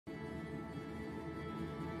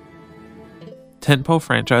Tentpole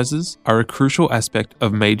franchises are a crucial aspect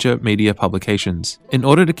of major media publications. In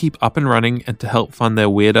order to keep up and running and to help fund their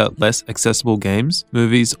weirder, less accessible games,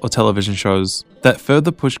 movies, or television shows that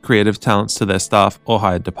further push creative talents to their staff or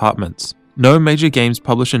hired departments. No major games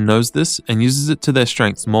publisher knows this and uses it to their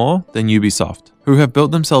strengths more than Ubisoft, who have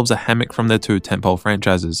built themselves a hammock from their two tentpole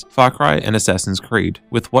franchises, Far Cry and Assassin's Creed,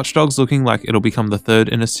 with Watch Dogs looking like it'll become the third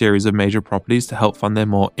in a series of major properties to help fund their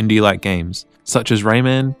more indie-like games, such as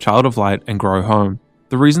Rayman, Child of Light, and Grow Home.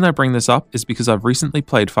 The reason I bring this up is because I've recently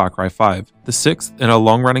played Far Cry 5, the sixth in a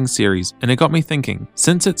long-running series, and it got me thinking,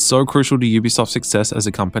 since it's so crucial to Ubisoft's success as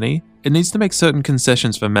a company, it needs to make certain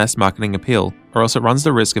concessions for mass marketing appeal, or else it runs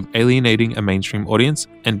the risk of alienating a mainstream audience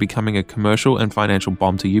and becoming a commercial and financial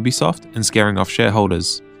bomb to Ubisoft and scaring off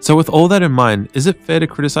shareholders. So with all that in mind, is it fair to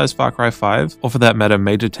criticize Far Cry 5, or for that matter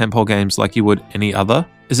major tentpole games like you would any other?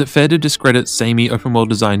 Is it fair to discredit samey open world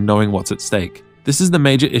design knowing what's at stake? This is the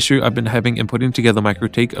major issue I've been having in putting together my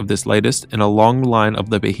critique of this latest in a long line of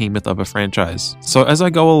the behemoth of a franchise. So as I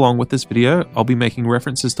go along with this video, I'll be making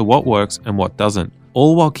references to what works and what doesn't,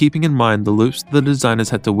 all while keeping in mind the loops the designers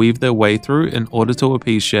had to weave their way through in order to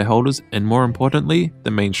appease shareholders and, more importantly, the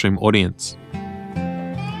mainstream audience.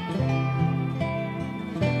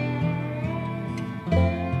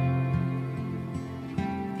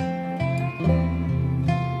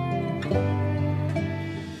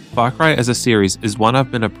 Far Cry as a series is one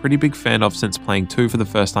I've been a pretty big fan of since playing 2 for the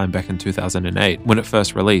first time back in 2008, when it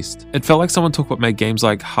first released. It felt like someone took what made games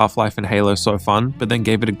like Half-Life and Halo so fun, but then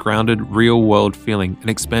gave it a grounded, real-world feeling and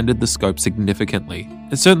expanded the scope significantly.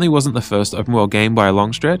 It certainly wasn't the first open-world game by a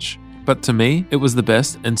long stretch, but to me, it was the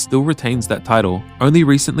best and still retains that title, only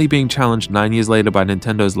recently being challenged 9 years later by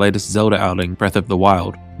Nintendo's latest Zelda outing, Breath of the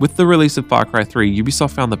Wild. With the release of Far Cry 3,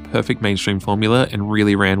 Ubisoft found the perfect mainstream formula and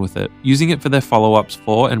really ran with it, using it for their follow-ups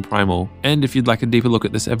 4 and Primal. And if you'd like a deeper look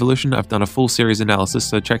at this evolution, I've done a full series analysis,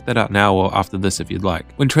 so check that out now or after this if you'd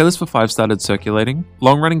like. When trailers for 5 started circulating,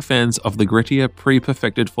 long-running fans of the grittier,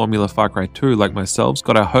 pre-perfected formula Far Cry 2 like myself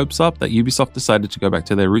got our hopes up that Ubisoft decided to go back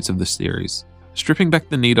to their roots of this series, stripping back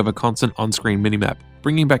the need of a constant on-screen minimap,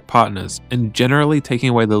 bringing back partners, and generally taking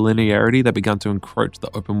away the linearity that began to encroach the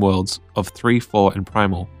open worlds of 3, 4, and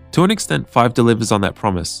Primal. To an extent, 5 delivers on that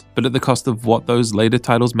promise, but at the cost of what those later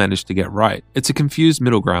titles managed to get right. It's a confused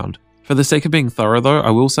middle ground. For the sake of being thorough though, I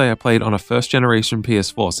will say I played on a first-generation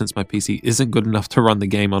PS4 since my PC isn't good enough to run the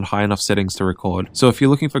game on high enough settings to record, so if you're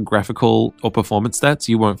looking for graphical or performance stats,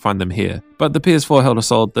 you won't find them here. But the PS4 held a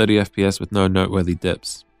solid 30 FPS with no noteworthy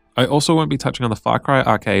dips. I also won't be touching on the Far Cry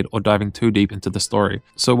arcade or diving too deep into the story,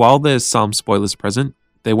 so while there's some spoilers present,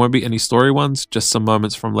 there won't be any story ones, just some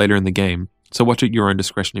moments from later in the game, so watch at your own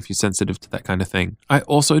discretion if you're sensitive to that kind of thing. I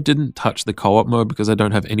also didn't touch the co-op mode because I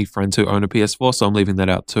don't have any friends who own a PS4, so I'm leaving that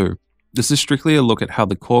out too. This is strictly a look at how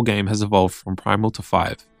the core game has evolved from Primal to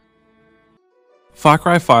 5. Far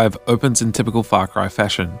Cry 5 opens in typical Far Cry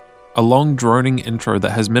fashion. A long droning intro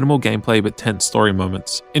that has minimal gameplay but tense story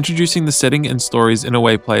moments, introducing the setting and stories in a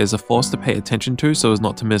way players are forced to pay attention to so as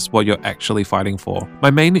not to miss what you're actually fighting for. My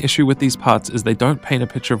main issue with these parts is they don't paint a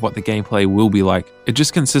picture of what the gameplay will be like. It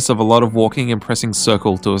just consists of a lot of walking and pressing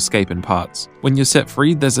circle to escape in parts. When you're set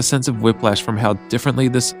free, there's a sense of whiplash from how differently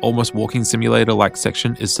this almost walking simulator-like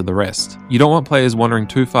section is to the rest. You don't want players wandering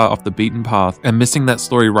too far off the beaten path and missing that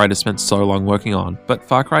story writer spent so long working on, but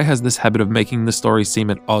Far Cry has this habit of making the story seem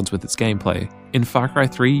at odds with its gameplay. In Far Cry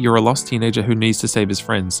 3, you're a lost teenager who needs to save his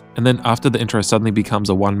friends, and then after the intro suddenly becomes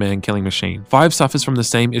a one-man killing machine. 5 suffers from the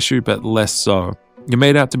same issue, but less so. You're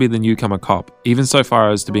made out to be the newcomer cop, even so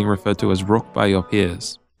far as to being referred to as Rook by your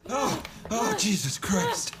peers. Oh, Jesus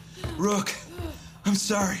Christ. Rook, I'm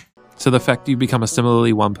sorry. So the fact you become a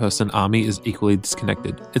similarly one-person army is equally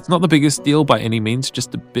disconnected. It's not the biggest deal by any means,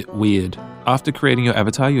 just a bit weird. After creating your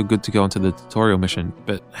avatar, you're good to go into the tutorial mission,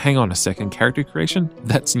 but hang on a second, character creation?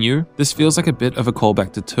 That's new? This feels like a bit of a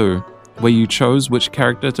callback to 2, where you chose which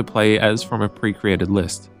character to play as from a pre-created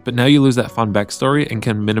list, but now you lose that fun backstory and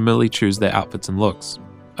can minimally choose their outfits and looks.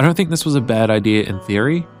 I don't think this was a bad idea in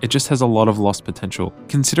theory, it just has a lot of lost potential.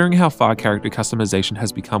 Considering how far character customization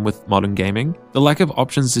has become with modern gaming, the lack of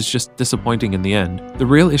options is just disappointing in the end. The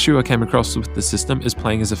real issue I came across with the system is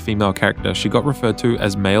playing as a female character. She got referred to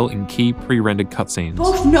as male in key pre-rendered cutscenes.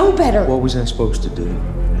 Both know better. What was I supposed to do?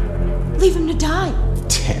 Leave him to die.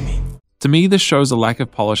 Tammy. To me, this shows a lack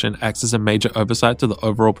of polish and acts as a major oversight to the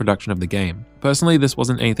overall production of the game. Personally, this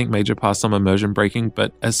wasn't anything major past some immersion breaking,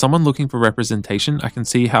 but as someone looking for representation, I can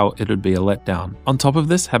see how it would be a letdown. On top of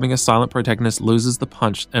this, having a silent protagonist loses the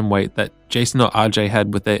punch and weight that Jason or RJ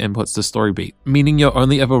had with their inputs to story beat, meaning you're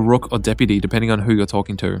only ever Rook or Deputy depending on who you're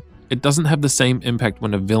talking to. It doesn't have the same impact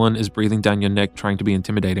when a villain is breathing down your neck trying to be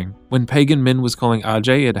intimidating. When Pagan Min was calling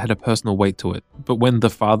RJ, it had a personal weight to it. But when the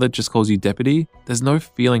father just calls you deputy, there's no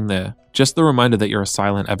feeling there. Just the reminder that you're a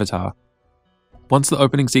silent avatar. Once the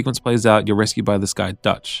opening sequence plays out, you're rescued by this guy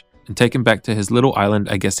Dutch and taken back to his little island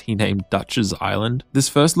I guess he named Dutch's Island. This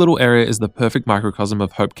first little area is the perfect microcosm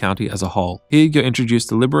of Hope County as a whole. Here you're introduced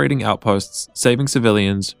to liberating outposts, saving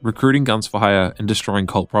civilians, recruiting guns for hire, and destroying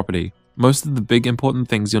cult property. Most of the big important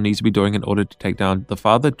things you'll need to be doing in order to take down the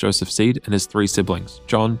father, Joseph Seed, and his 3 siblings,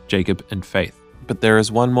 John, Jacob, and Faith. But there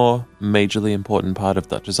is one more majorly important part of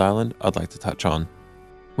Dutch's Island I'd like to touch on.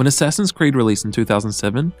 When Assassin's Creed released in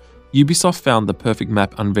 2007, Ubisoft found the perfect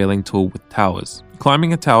map unveiling tool with towers.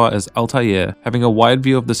 Climbing a tower as Altair, having a wide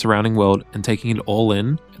view of the surrounding world and taking it all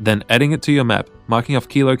in, then adding it to your map, marking off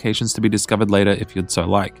key locations to be discovered later if you'd so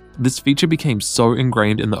like. This feature became so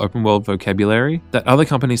ingrained in the open world vocabulary that other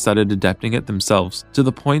companies started adapting it themselves, to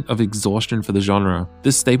the point of exhaustion for the genre.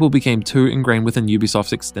 This staple became too ingrained within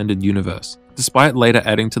Ubisoft's extended universe. Despite later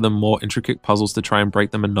adding to them more intricate puzzles to try and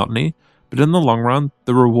break the monotony, but in the long run,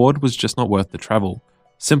 the reward was just not worth the travel.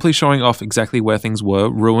 Simply showing off exactly where things were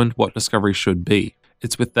ruined what Discovery should be.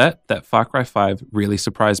 It's with that Far Cry 5 really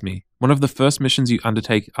surprised me. One of the first missions you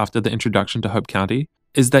undertake after the introduction to Hope County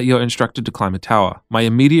is that you're instructed to climb a tower. My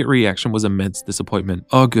immediate reaction was immense disappointment.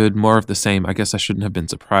 Oh good, more of the same, I guess I shouldn't have been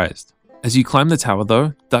surprised. As you climb the tower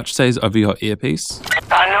though, Dutch says over your earpiece,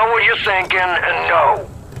 I know what you're thinking, and no.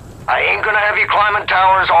 I ain't gonna have you climbing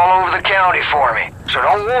towers all over the county for me, so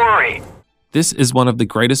don't worry. This is one of the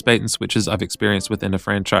greatest bait and switches I've experienced within a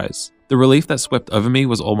franchise. The relief that swept over me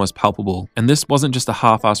was almost palpable, and this wasn't just a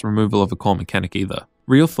half-assed removal of a core mechanic either.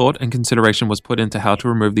 Real thought and consideration was put into how to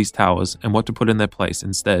remove these towers and what to put in their place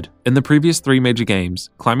instead. In the previous 3 major games,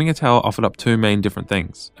 climbing a tower offered up 2 main different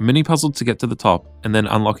things, a mini puzzle to get to the top, and then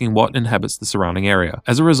unlocking what inhabits the surrounding area.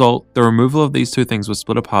 As a result, the removal of these 2 things was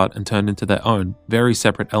split apart and turned into their own, very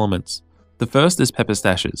separate elements. The first is Pepper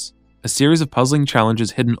Stashes, a series of puzzling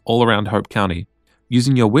challenges hidden all around Hope County.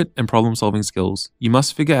 Using your wit and problem-solving skills, you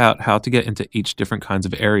must figure out how to get into each different kinds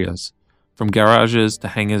of areas, from garages to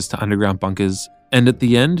hangars to underground bunkers, and at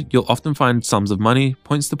the end, you'll often find sums of money,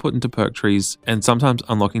 points to put into perk trees, and sometimes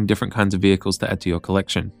unlocking different kinds of vehicles to add to your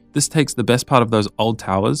collection. This takes the best part of those old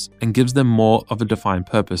towers and gives them more of a defined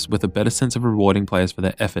purpose with a better sense of rewarding players for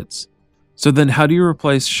their efforts. So then how do you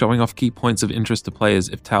replace showing off key points of interest to players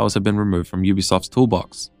if towers have been removed from Ubisoft's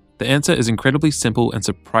toolbox? The answer is incredibly simple and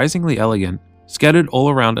surprisingly elegant. Scattered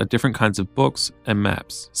all around are different kinds of books and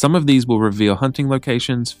maps. Some of these will reveal hunting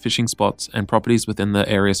locations, fishing spots, and properties within the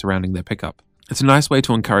area surrounding their pickup. It's a nice way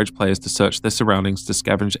to encourage players to search their surroundings to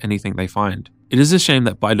scavenge anything they find. It is a shame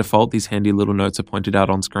that by default these handy little notes are pointed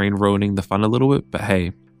out on screen, ruining the fun a little bit, but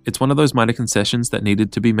hey. It's one of those minor concessions that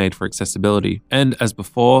needed to be made for accessibility, and as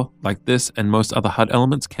before, like this and most other HUD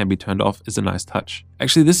elements can be turned off is a nice touch.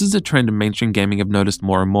 Actually, this is a trend in mainstream gaming I've noticed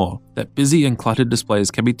more and more, that busy and cluttered displays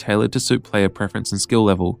can be tailored to suit player preference and skill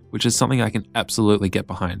level, which is something I can absolutely get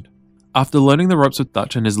behind. After learning the ropes with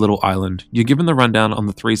Dutch and his little island, you're given the rundown on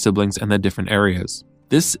the 3 siblings and their different areas.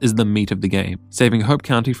 This is the meat of the game, saving Hope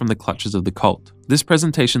County from the clutches of the cult. This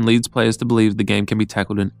presentation leads players to believe the game can be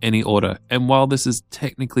tackled in any order, and while this is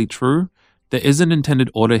technically true, there is an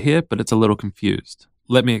intended order here, but it's a little confused.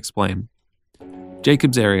 Let me explain.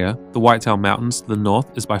 Jacob's area, the Whitetail Mountains to the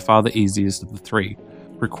north, is by far the easiest of the 3,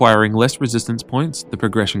 requiring less resistance points, the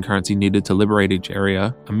progression currency needed to liberate each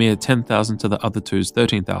area, a mere 10,000 to the other 2's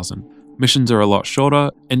 13,000. Missions are a lot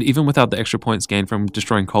shorter, and even without the extra points gained from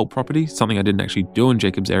destroying cult property, something I didn't actually do in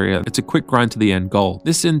Jacob's area, it's a quick grind to the end goal.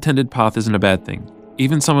 This intended path isn't a bad thing.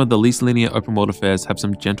 Even some of the least linear open world affairs have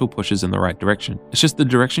some gentle pushes in the right direction. It's just the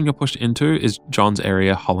direction you're pushed into is John's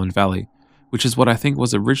area, Holland Valley, which is what I think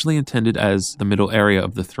was originally intended as the middle area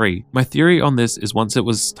of the 3. My theory on this is once it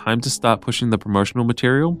was time to start pushing the promotional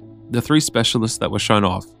material, the 3 specialists that were shown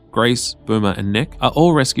off, Grace, Boomer, and Nick, are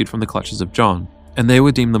all rescued from the clutches of John. And they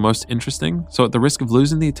were deemed the most interesting, so at the risk of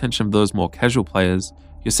losing the attention of those more casual players,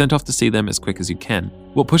 you're sent off to see them as quick as you can.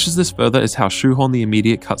 What pushes this further is how shoehorned the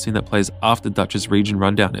immediate cutscene that plays after Dutch's region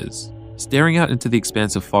rundown is. Staring out into the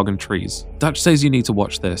expanse of fog and trees, Dutch says you need to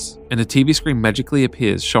watch this, and a TV screen magically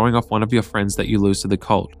appears showing off one of your friends that you lose to the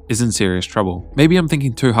cult is in serious trouble. Maybe I'm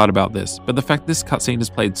thinking too hard about this, but the fact this cutscene is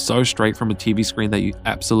played so straight from a TV screen that you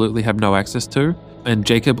absolutely have no access to, and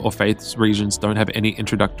Jacob or Faith's regions don't have any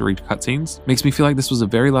introductory cutscenes, makes me feel like this was a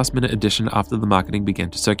very last minute addition after the marketing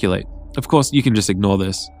began to circulate. Of course, you can just ignore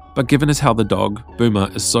this, but given as how the dog,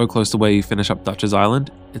 Boomer, is so close to where you finish up Dutch's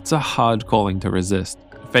Island, it's a hard calling to resist.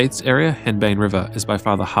 Faith's area, Henbane River, is by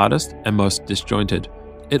far the hardest and most disjointed.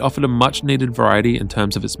 It offered a much needed variety in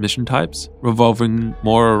terms of its mission types, revolving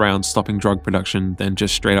more around stopping drug production than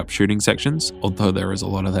just straight up shooting sections, although there is a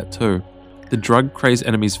lot of that too. The drug-crazed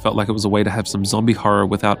enemies felt like it was a way to have some zombie horror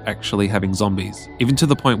without actually having zombies, even to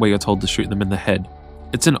the point where you're told to shoot them in the head.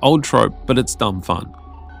 It's an old trope, but it's dumb fun.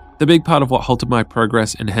 The big part of what halted my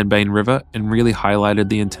progress in Henbane River and really highlighted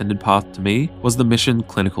the intended path to me was the mission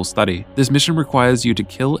Clinical Study. This mission requires you to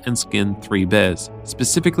kill and skin 3 bears,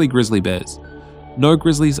 specifically grizzly bears. No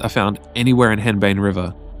grizzlies are found anywhere in Henbane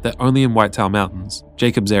River, they're only in Whitetail Mountains,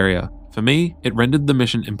 Jacob's area. For me, it rendered the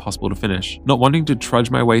mission impossible to finish. Not wanting to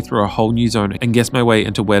trudge my way through a whole new zone and guess my way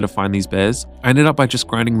into where to find these bears, I ended up by just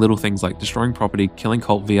grinding little things like destroying property, killing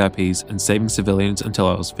cult VIPs, and saving civilians until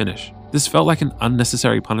I was finished. This felt like an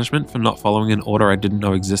unnecessary punishment for not following an order I didn't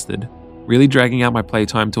know existed, really dragging out my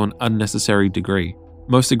playtime to an unnecessary degree.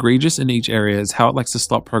 Most egregious in each area is how it likes to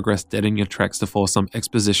stop progress dead in your tracks to force some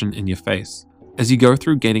exposition in your face. As you go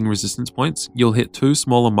through gaining resistance points, you'll hit 2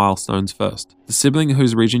 smaller milestones first. The sibling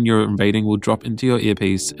whose region you're invading will drop into your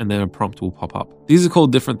earpiece and then a prompt will pop up. These are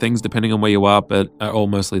called different things depending on where you are, but are all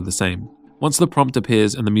mostly the same. Once the prompt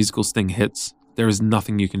appears and the musical sting hits, there is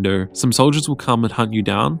nothing you can do. Some soldiers will come and hunt you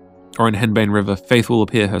down, or in Henbane River, Faith will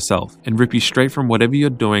appear herself and rip you straight from whatever you're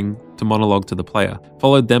doing to monologue to the player,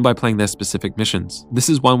 followed then by playing their specific missions. This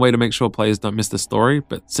is one way to make sure players don't miss the story,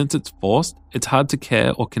 but since it's forced, it's hard to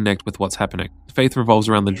care or connect with what's happening. Faith revolves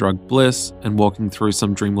around the drug bliss and walking through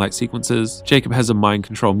some dreamlike sequences. Jacob has a mind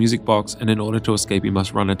control music box, and in order to escape you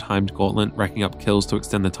must run a timed gauntlet, racking up kills to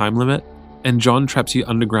extend the time limit. And John traps you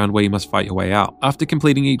underground where you must fight your way out. After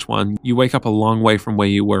completing each one, you wake up a long way from where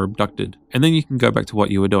you were abducted, and then you can go back to what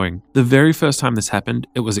you were doing. The very first time this happened,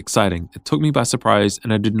 it was exciting. It took me by surprise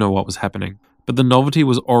and I didn't know what was happening. But the novelty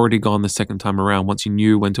was already gone the second time around once you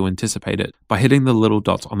knew when to anticipate it, by hitting the little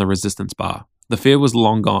dots on the resistance bar. The fear was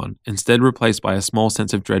long gone, instead replaced by a small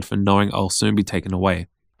sense of dread for knowing I'll soon be taken away.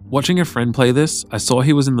 Watching a friend play this, I saw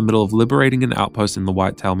he was in the middle of liberating an outpost in the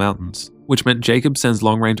Whitetail Mountains, which meant Jacob sends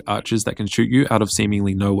long-range archers that can shoot you out of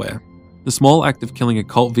seemingly nowhere. The small act of killing a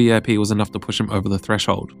cult VIP was enough to push him over the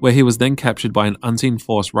threshold, where he was then captured by an unseen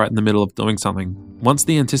force right in the middle of doing something. Once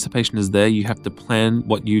the anticipation is there, you have to plan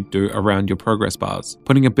what you do around your progress bars,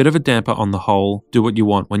 putting a bit of a damper on the whole do what you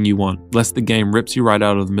want when you want, lest the game rips you right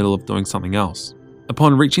out of the middle of doing something else.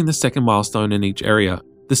 Upon reaching the second milestone in each area,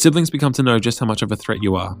 the siblings become to know just how much of a threat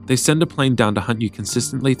you are. They send a plane down to hunt you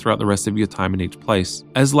consistently throughout the rest of your time in each place.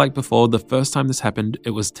 As like before, the first time this happened,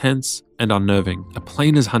 it was tense and unnerving. A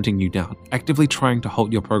plane is hunting you down, actively trying to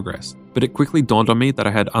halt your progress. But it quickly dawned on me that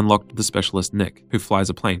I had unlocked the specialist Nick, who flies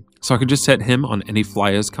a plane, so I could just set him on any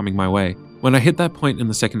flyers coming my way. When I hit that point in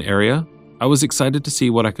the second area, I was excited to see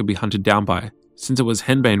what I could be hunted down by. Since it was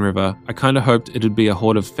Henbane River, I kinda hoped it'd be a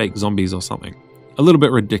horde of fake zombies or something. A little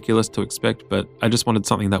bit ridiculous to expect, but I just wanted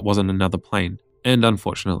something that wasn't another plane. And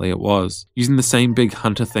unfortunately it was. Using the same big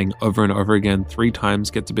hunter thing over and over again 3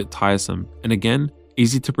 times gets a bit tiresome, and again,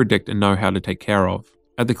 easy to predict and know how to take care of.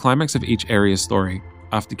 At the climax of each area's story,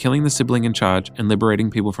 after killing the sibling in charge and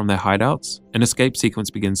liberating people from their hideouts, an escape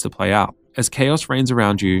sequence begins to play out. As chaos reigns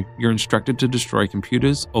around you, you're instructed to destroy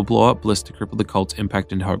computers or blow up Bliss to cripple the cult's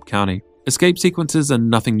impact in Hope County. Escape sequences are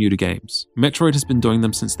nothing new to games. Metroid has been doing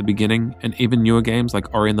them since the beginning, and even newer games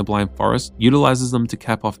like Ori and the Blind Forest utilizes them to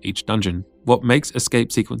cap off each dungeon. What makes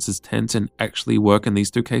escape sequences tense and actually work in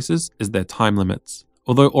these 2 cases is their time limits.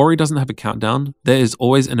 Although Ori doesn't have a countdown, there is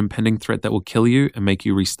always an impending threat that will kill you and make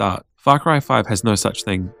you restart. Far Cry 5 has no such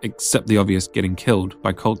thing, except the obvious getting killed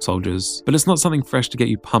by cult soldiers, but it's not something fresh to get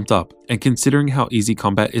you pumped up, and considering how easy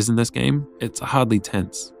combat is in this game, it's hardly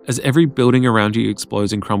tense. As every building around you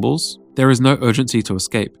explodes and crumbles, there is no urgency to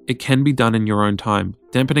escape. It can be done in your own time,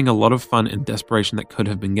 dampening a lot of fun and desperation that could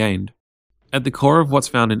have been gained. At the core of what's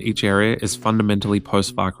found in each area is fundamentally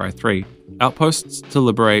post-Far Cry 3. Outposts to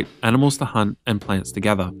liberate, animals to hunt, and plants to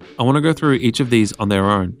gather. I want to go through each of these on their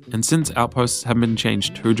own, and since outposts haven't been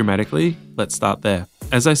changed too dramatically, let's start there.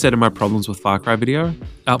 As I said in my problems with Far Cry video,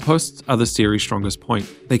 outposts are the series' strongest point.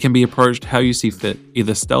 They can be approached how you see fit,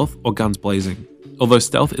 either stealth or guns blazing. Although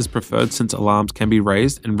stealth is preferred since alarms can be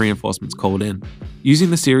raised and reinforcements called in.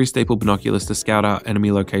 Using the series staple binoculars to scout out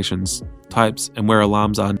enemy locations, types, and where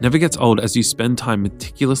alarms are never gets old as you spend time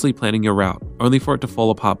meticulously planning your route, only for it to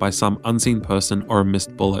fall apart by some unseen person or a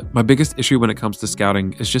missed bullet. My biggest issue when it comes to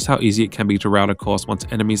scouting is just how easy it can be to route a course once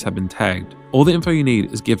enemies have been tagged. All the info you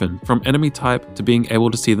need is given, from enemy type to being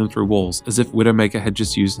able to see them through walls, as if Widowmaker had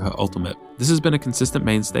just used her ultimate. This has been a consistent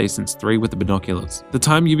mainstay since 3 with the binoculars, the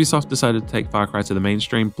time Ubisoft decided to take Far Cry to the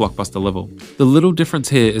mainstream blockbuster level. The little difference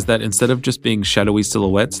here is that instead of just being shadowy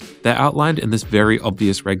silhouettes, they're outlined in this very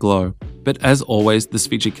obvious red glow. But as always, this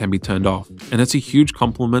feature can be turned off, and it's a huge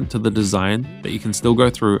compliment to the design that you can still go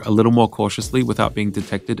through a little more cautiously without being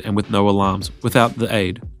detected and with no alarms without the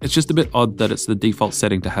aid. It's just a bit odd that it's the default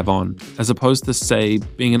setting to have on, as opposed to, say,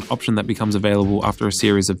 being an option that becomes available after a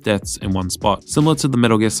series of deaths in one spot, similar to the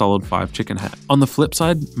Metal Gear Solid 5 chicken hat. On the flip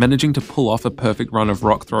side, managing to pull off a perfect run of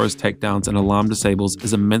rock throws, takedowns, and alarm disables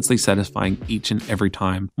is immensely satisfying each and every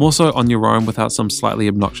time, more so on your own without some slightly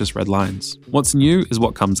obnoxious red lines. What's new is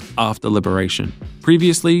what comes after liberation.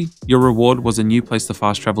 Previously, your reward was a new place to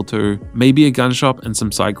fast travel to, maybe a gun shop and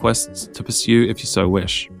some side quests to pursue if you so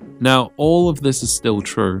wish. Now, all of this is still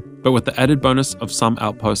true, but with the added bonus of some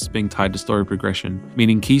outposts being tied to story progression,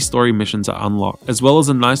 meaning key story missions are unlocked, as well as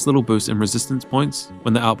a nice little boost in resistance points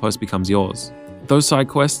when the outpost becomes yours. Those side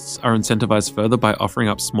quests are incentivized further by offering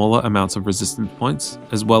up smaller amounts of resistance points,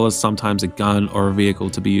 as well as sometimes a gun or a vehicle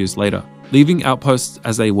to be used later. Leaving outposts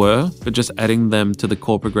as they were, but just adding them to the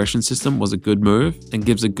core progression system was a good move and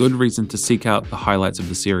gives a good reason to seek out the highlights of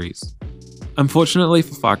the series. Unfortunately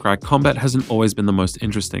for Far Cry, combat hasn't always been the most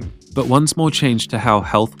interesting, but one small change to how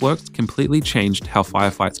health worked completely changed how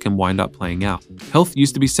firefights can wind up playing out. Health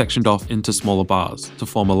used to be sectioned off into smaller bars to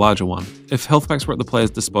form a larger one. If health packs were at the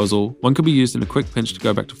player's disposal, one could be used in a quick pinch to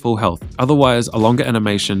go back to full health. Otherwise, a longer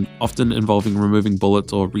animation, often involving removing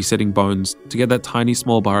bullets or resetting bones, to get that tiny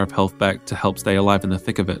small bar of health back to help stay alive in the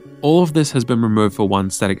thick of it. All of this has been removed for one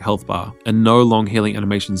static health bar, and no long healing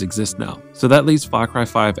animations exist now. So that leaves Far Cry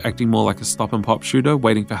 5 acting more like a stop and pop shooter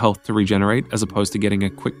waiting for health to regenerate as opposed to getting a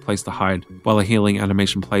quick place to hide while a healing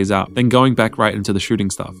animation plays out, then going back right into the shooting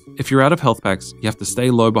stuff. If you're out of health packs, you have to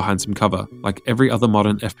stay low behind some cover, like every other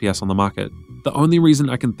modern FPS on the market. The only reason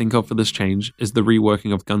I can think of for this change is the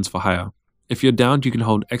reworking of guns for hire. If you're downed, you can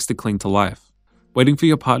hold X to cling to life, waiting for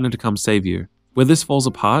your partner to come save you. Where this falls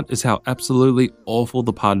apart is how absolutely awful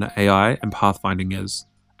the partner AI and pathfinding is.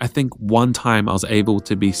 I think one time I was able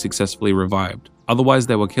to be successfully revived. Otherwise,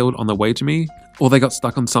 they were killed on the way to me, or they got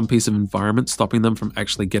stuck on some piece of environment stopping them from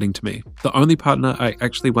actually getting to me. The only partner I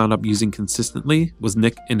actually wound up using consistently was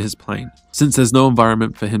Nick in his plane. Since there's no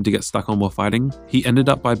environment for him to get stuck on while fighting, he ended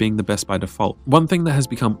up by being the best by default. One thing that has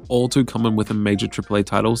become all too common within major AAA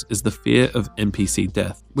titles is the fear of NPC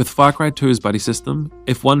death. With Far Cry 2's buddy system,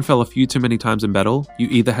 if one fell a few too many times in battle, you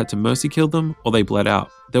either had to mercy kill them or they bled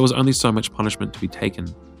out. There was only so much punishment to be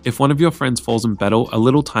taken. If one of your friends falls in battle, a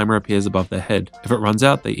little timer appears above their head. If it runs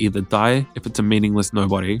out, they either die if it's a meaningless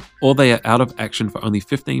nobody, or they are out of action for only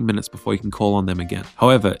 15 minutes before you can call on them again.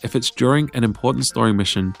 However, if it's during an important story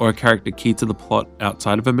mission or a character key to the plot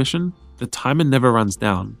outside of a mission, the timer never runs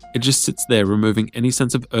down. It just sits there, removing any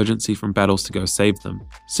sense of urgency from battles to go save them.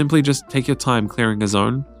 Simply just take your time clearing a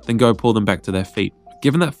zone, then go pull them back to their feet.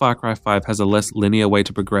 Given that Far Cry 5 has a less linear way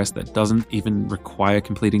to progress that doesn't even require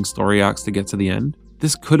completing story arcs to get to the end,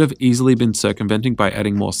 this could have easily been circumventing by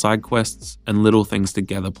adding more side quests and little things to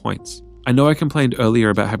gather points. I know I complained earlier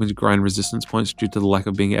about having to grind resistance points due to the lack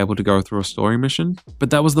of being able to go through a story mission, but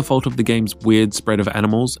that was the fault of the game's weird spread of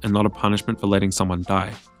animals and not a punishment for letting someone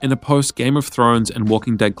die. In a post-Game of Thrones and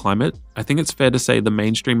Walking Dead climate, I think it's fair to say the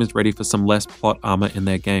mainstream is ready for some less plot armor in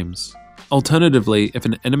their games. Alternatively, if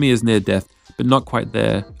an enemy is near death but not quite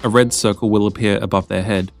there, a red circle will appear above their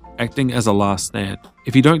head, acting as a last stand.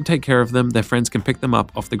 If you don't take care of them, their friends can pick them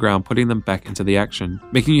up off the ground, putting them back into the action,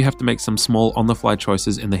 making you have to make some small on-the-fly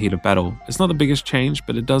choices in the heat of battle. It's not the biggest change,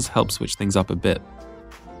 but it does help switch things up a bit.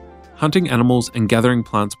 Hunting animals and gathering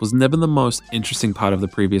plants was never the most interesting part of the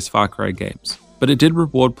previous Far Cry games, but it did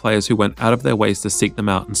reward players who went out of their ways to seek them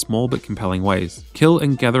out in small but compelling ways. Kill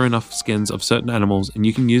and gather enough skins of certain animals and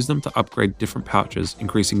you can use them to upgrade different pouches,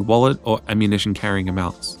 increasing wallet or ammunition carrying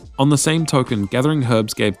amounts. On the same token, gathering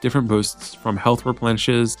herbs gave different boosts from health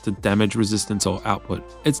replenishers to damage resistance or output.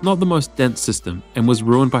 It's not the most dense system and was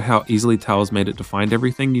ruined by how easily towers made it to find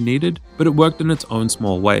everything you needed, but it worked in its own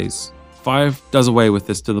small ways. 5 does away with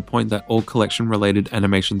this to the point that all collection related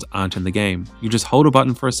animations aren't in the game. You just hold a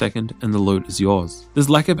button for a second and the loot is yours. This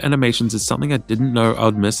lack of animations is something I didn't know I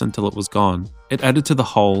would miss until it was gone. It added to the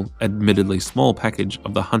whole, admittedly small package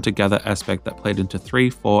of the hunter-gatherer aspect that played into 3,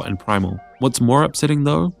 4, and Primal. What's more upsetting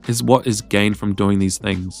though, is what is gained from doing these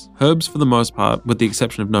things. Herbs, for the most part, with the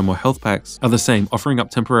exception of no more health packs, are the same, offering up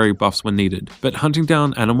temporary buffs when needed. But hunting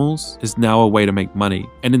down animals is now a way to make money,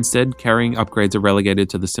 and instead carrying upgrades are relegated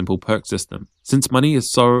to the simple perk system. Since money is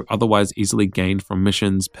so otherwise easily gained from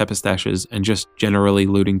missions, pepper stashes, and just generally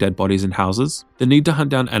looting dead bodies in houses, the need to hunt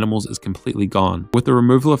down animals is completely gone. With the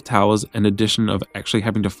removal of towers and addition of actually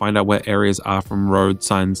having to find out where areas are from road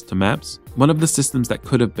signs to maps, one of the systems that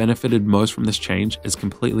could have benefited most from this change is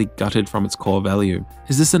completely gutted from its core value.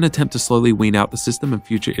 Is this an attempt to slowly wean out the system in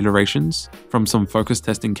future iterations from some focus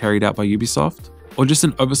testing carried out by Ubisoft? Or just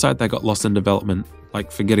an oversight that got lost in development,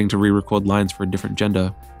 like forgetting to re-record lines for a different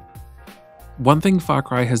gender? One thing Far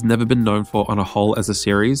Cry has never been known for on a whole as a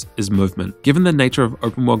series is movement. Given the nature of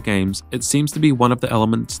open world games, it seems to be one of the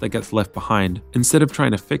elements that gets left behind. Instead of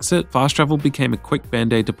trying to fix it, fast travel became a quick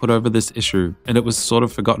band-aid to put over this issue, and it was sort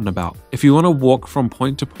of forgotten about. If you want to walk from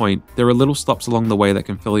point to point, there are little stops along the way that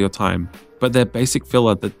can fill your time, but they're basic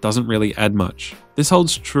filler that doesn't really add much. This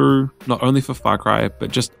holds true not only for Far Cry,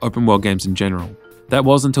 but just open world games in general. That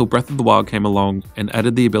was until Breath of the Wild came along and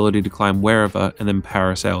added the ability to climb wherever and then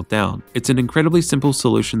parasail down. It's an incredibly simple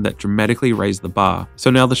solution that dramatically raised the bar, so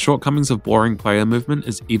now the shortcomings of boring player movement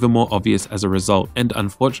is even more obvious as a result, and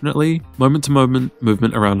unfortunately, moment-to-moment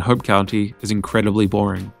movement around Hope County is incredibly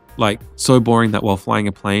boring. Like, so boring that while flying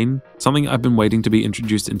a plane, something I've been waiting to be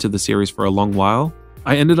introduced into the series for a long while,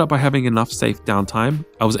 I ended up by having enough safe downtime,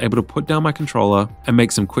 I was able to put down my controller and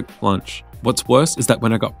make some quick lunch. What's worse is that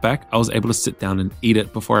when I got back, I was able to sit down and eat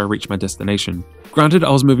it before I reached my destination. Granted, I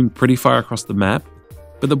was moving pretty far across the map,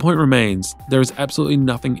 but the point remains, there is absolutely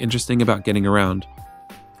nothing interesting about getting around.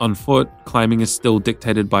 On foot, climbing is still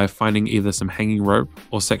dictated by finding either some hanging rope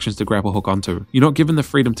or sections to grapple hook onto. You're not given the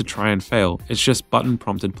freedom to try and fail, it's just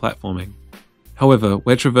button-prompted platforming. However,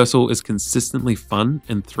 where traversal is consistently fun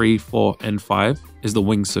in 3, 4, and 5 is the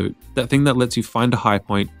wingsuit, that thing that lets you find a high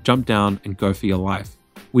point, jump down, and go for your life,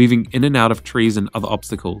 weaving in and out of trees and other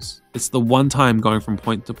obstacles. It's the one time going from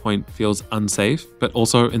point to point feels unsafe, but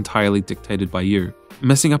also entirely dictated by you.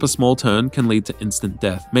 Messing up a small turn can lead to instant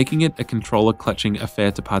death, making it a controller-clutching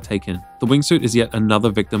affair to partake in. The wingsuit is yet another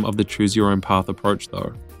victim of the choose-your-own-path approach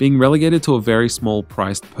though, being relegated to a very small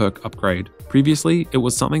priced perk upgrade. Previously, it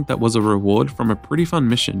was something that was a reward from a pretty fun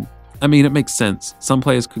mission. I mean, it makes sense. Some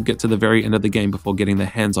players could get to the very end of the game before getting their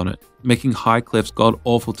hands on it, making high cliffs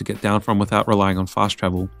god-awful to get down from without relying on fast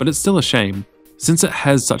travel, but it's still a shame. Since it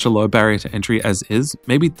has such a low barrier to entry as is,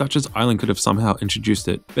 maybe Dutch's Island could have somehow introduced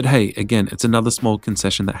it, but hey, again, it's another small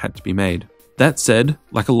concession that had to be made. That said,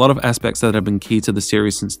 like a lot of aspects that have been key to the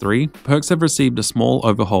series since 3, perks have received a small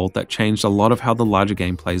overhaul that changed a lot of how the larger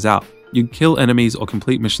game plays out. You'd kill enemies or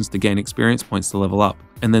complete missions to gain experience points to level up,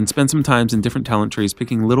 and then spend some times in different talent trees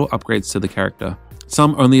picking little upgrades to the character.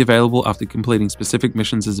 Some only available after completing specific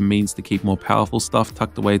missions as a means to keep more powerful stuff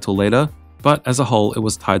tucked away till later, but as a whole it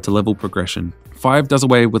was tied to level progression. 5 does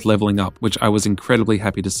away with leveling up, which I was incredibly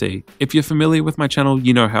happy to see. If you're familiar with my channel,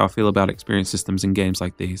 you know how I feel about experience systems in games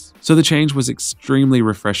like these. So the change was extremely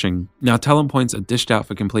refreshing. Now talent points are dished out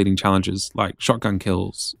for completing challenges like shotgun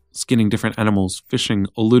kills, skinning different animals, fishing,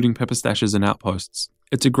 or looting pepper stashes and outposts.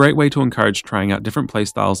 It's a great way to encourage trying out different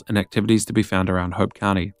playstyles and activities to be found around Hope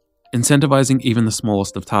County, incentivizing even the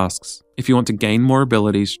smallest of tasks. If you want to gain more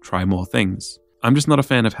abilities, try more things. I'm just not a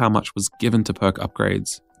fan of how much was given to perk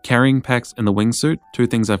upgrades. Carrying packs and the wingsuit, 2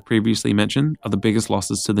 things I've previously mentioned, are the biggest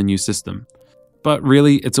losses to the new system. But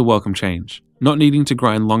really, it's a welcome change. Not needing to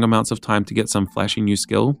grind long amounts of time to get some flashy new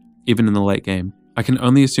skill, even in the late game. I can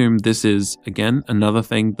only assume this is, again, another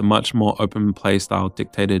thing the much more open play style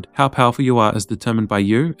dictated. How powerful you are is determined by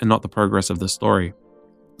you and not the progress of the story.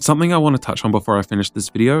 Something I want to touch on before I finish this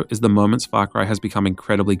video is the moments Far Cry has become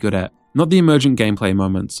incredibly good at. Not the emergent gameplay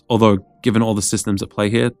moments, although given all the systems at play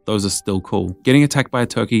here, those are still cool. Getting attacked by a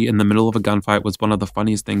turkey in the middle of a gunfight was one of the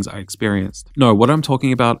funniest things I experienced. No, what I'm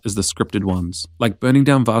talking about is the scripted ones, like burning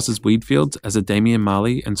down Vasa's weed fields as a Damian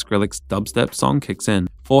Marley and Skrillex's dubstep song kicks in.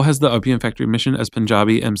 4 has the Opium Factory mission as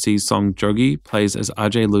Punjabi MC's song Jogi plays as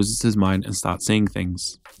RJ loses his mind and starts seeing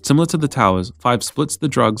things. Similar to the towers, 5 splits the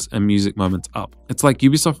drugs and music moments up. It's like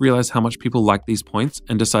Ubisoft realized how much people like these points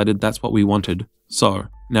and decided that's what we wanted. So,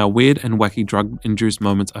 now weird and wacky drug-induced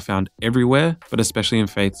moments are found everywhere, but especially in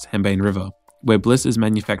Faith's Hembane River, where Bliss is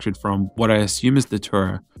manufactured from what I assume is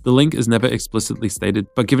Datura. The link is never explicitly stated,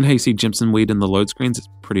 but given how you see Jimson weed in the load screens, it's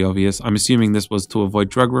pretty obvious. I'm assuming this was to avoid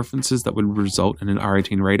drug references that would result in an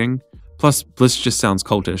R18 rating. Plus, Bliss just sounds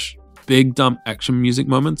cultish. Big dumb action music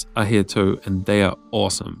moments are here too, and they are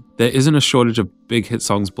awesome. There isn't a shortage of big hit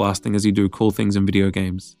songs blasting as you do cool things in video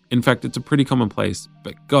games. In fact, it's a pretty commonplace,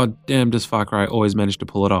 but goddamn does Far Cry always manage to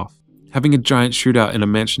pull it off. Having a giant shootout in a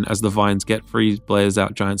mansion as the vines get free blares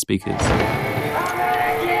out giant speakers.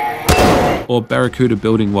 Or Barracuda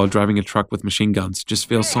building while driving a truck with machine guns just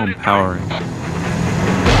feels so empowering.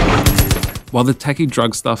 While the tacky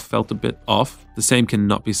drug stuff felt a bit off, the same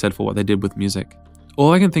cannot be said for what they did with music.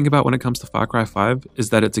 All I can think about when it comes to Far Cry 5 is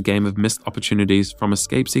that it's a game of missed opportunities, from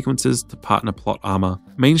escape sequences to partner plot armor.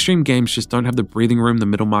 Mainstream games just don't have the breathing room the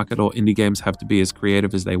middle market or indie games have to be as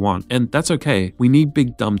creative as they want, and that's okay. We need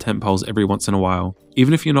big dumb tentpoles every once in a while.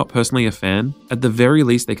 Even if you're not personally a fan, at the very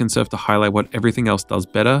least they can serve to highlight what everything else does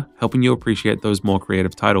better, helping you appreciate those more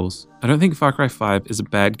creative titles. I don't think Far Cry 5 is a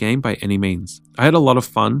bad game by any means. I had a lot of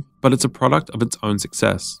fun, but it's a product of its own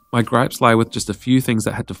success. My gripes lie with just a few things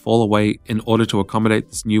that had to fall away in order to accommodate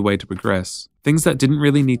this new way to progress. Things that didn't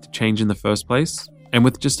really need to change in the first place, and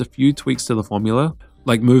with just a few tweaks to the formula,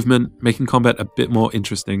 like movement, making combat a bit more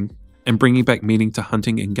interesting, and bringing back meaning to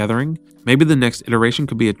hunting and gathering, maybe the next iteration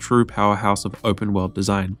could be a true powerhouse of open world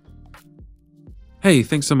design. Hey,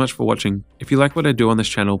 thanks so much for watching. If you like what I do on this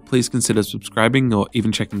channel, please consider subscribing or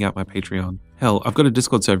even checking out my Patreon. Hell, I've got a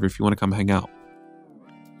Discord server if you want to come hang out.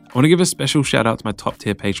 I want to give a special shout out to my top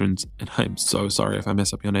tier patrons, and I'm so sorry if I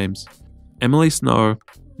mess up your names. Emily Snow,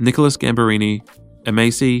 Nicholas Gambarini,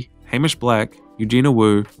 Amacy, Hamish Black, Eugenia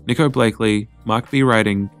Wu, Nico Blakely, Mark B.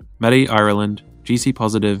 Writing, Maddie Ireland, GC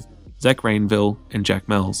Positive, Zach Rainville, and Jack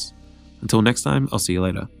Mells. Until next time, I'll see you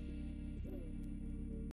later.